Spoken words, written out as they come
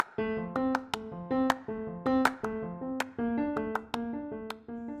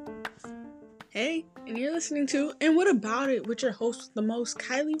Hey, and you're listening to And What About It with your host with the most,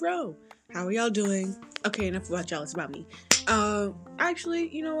 Kylie Rowe. How are y'all doing? Okay, enough about y'all, it's about me. Actually,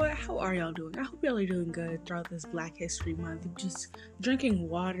 you know what? How are y'all doing? I hope y'all are doing good throughout this Black History Month. Just drinking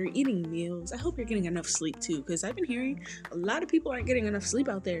water, eating meals. I hope you're getting enough sleep too, because I've been hearing a lot of people aren't getting enough sleep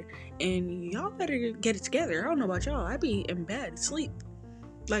out there, and y'all better get it together. I don't know about y'all. I be in bed, sleep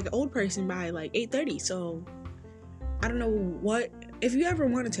like an old person by like 8:30, so I don't know what. If you ever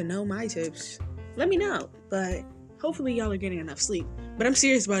wanted to know my tips, let me know. But hopefully y'all are getting enough sleep. But I'm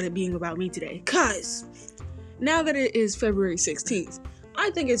serious about it being about me today, cause now that it is February 16th, I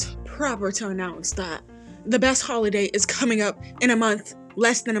think it's proper to announce that the best holiday is coming up in a month,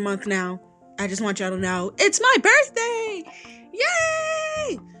 less than a month now. I just want y'all to know it's my birthday!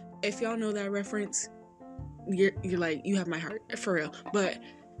 Yay! If y'all know that reference, you're like, you have my heart, for real. But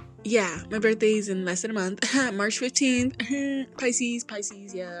yeah, my birthday's in less than a month. March 15th.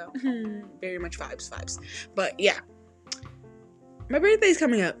 Pisces, yeah. Very much vibes. But yeah, my birthday's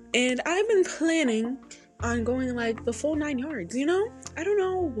coming up, and I've been planning on going like the full 9 yards, you know? I don't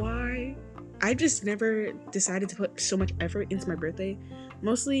know why. I just never decided to put so much effort into my birthday.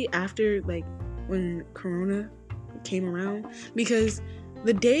 Mostly after like when Corona came around, because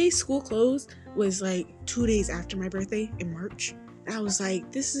the day school closed was like 2 days after my birthday in March. I was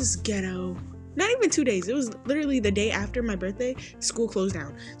like, this is ghetto. Not even 2 days. It was literally the day after my birthday, school closed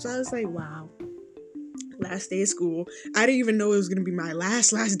down. So I was like, wow. Last day of school. I didn't even know it was going to be my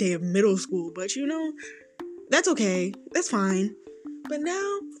last day of middle school. But you know, that's okay. That's fine. But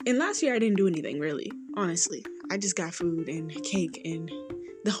now, and last year I didn't do anything really, honestly. I just got food and cake and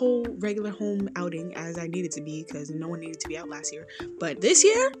the whole regular home outing as I needed to be, because no one needed to be out last year. But this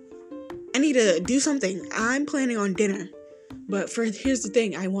year, I need to do something. I'm planning on dinner. But here's the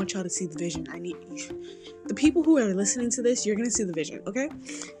thing, I want y'all to see the vision. The people who are listening to this, you're gonna see the vision, okay?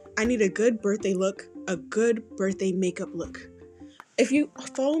 I need a good birthday look, a good birthday makeup look. If you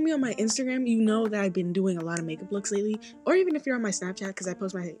follow me on my Instagram, you know that I've been doing a lot of makeup looks lately. Or even if you're on my Snapchat, because I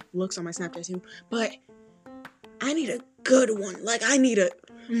post my looks on my Snapchat too. But I need a good one. Like, I need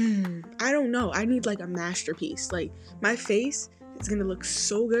I don't know. I need like a masterpiece. Like, my face is gonna look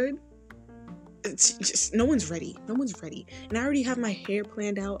so good. It's just, no one's ready. And I already have my hair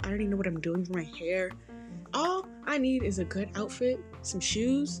planned out. I already know what I'm doing for my hair. All I need is a good outfit, some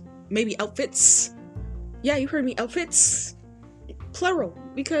shoes, maybe outfits. Yeah, you heard me, outfits. Plural,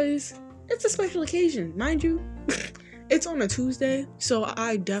 because it's a special occasion, mind you. It's on a Tuesday, so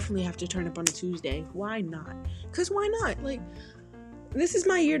I definitely have to turn up on a Tuesday. Why not? Because why not? Like, this is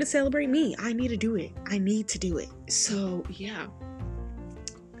my year to celebrate me. I need to do it. So, yeah.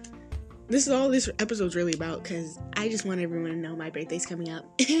 This is all this episode's really about, because I just want everyone to know my birthday's coming up.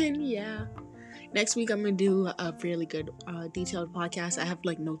 And yeah, next week I'm going to do a really good detailed podcast. I have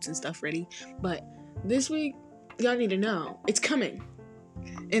like notes and stuff ready. But this week, y'all need to know it's coming.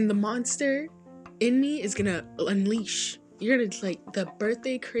 And the monster in me is going to unleash. You're going to like, the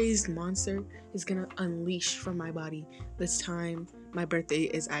birthday crazed monster is going to unleash from my body this time my birthday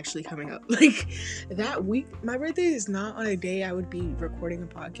is actually coming up. Like, that week, my birthday is not on a day I would be recording a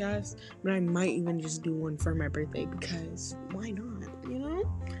podcast, but I might even just do one for my birthday, because why not, you know?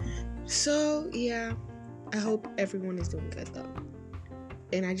 So yeah, I hope everyone is doing good though.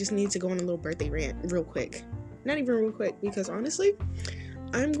 And I just need to go on a little birthday rant real quick. Not even real quick, because honestly,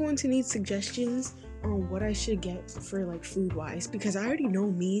 I'm going to need suggestions on what I should get for like food wise, because I already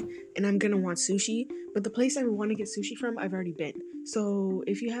know me and I'm gonna want sushi, but the place I want to get sushi from, I've already been. So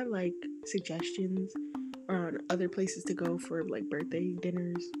if you have like suggestions on other places to go for like birthday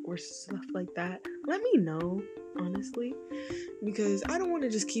dinners or stuff like that, let me know, honestly, because I don't want to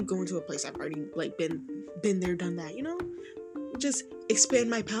just keep going to a place I've already like been there, done that, you know? Just expand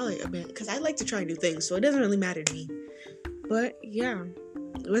my palate a bit, because I like to try new things, so it doesn't really matter to me. But yeah,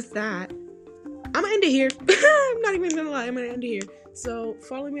 with that, I'm gonna end it here. I'm not even gonna lie, I'm gonna end it here. So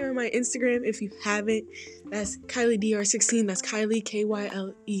follow me on my Instagram if you haven't. That's Kylie DR16. That's Kylie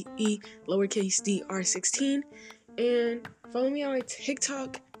KYLEE lowercase DR16. And follow me on my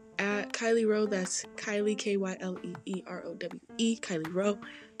TikTok at Kylie Rowe. That's Kylie KYLEEROWE Kylie Rowe.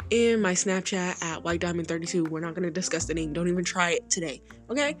 And my Snapchat at White Diamond 32. We're not gonna discuss the name. Don't even try it today,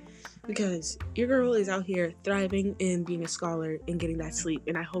 okay? Because your girl is out here thriving and being a scholar and getting that sleep,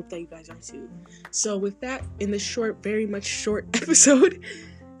 and I hope that you guys are too. So with that, in this short, very much short episode,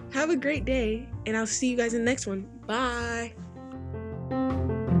 have a great day, and I'll see you guys in the next one. Bye.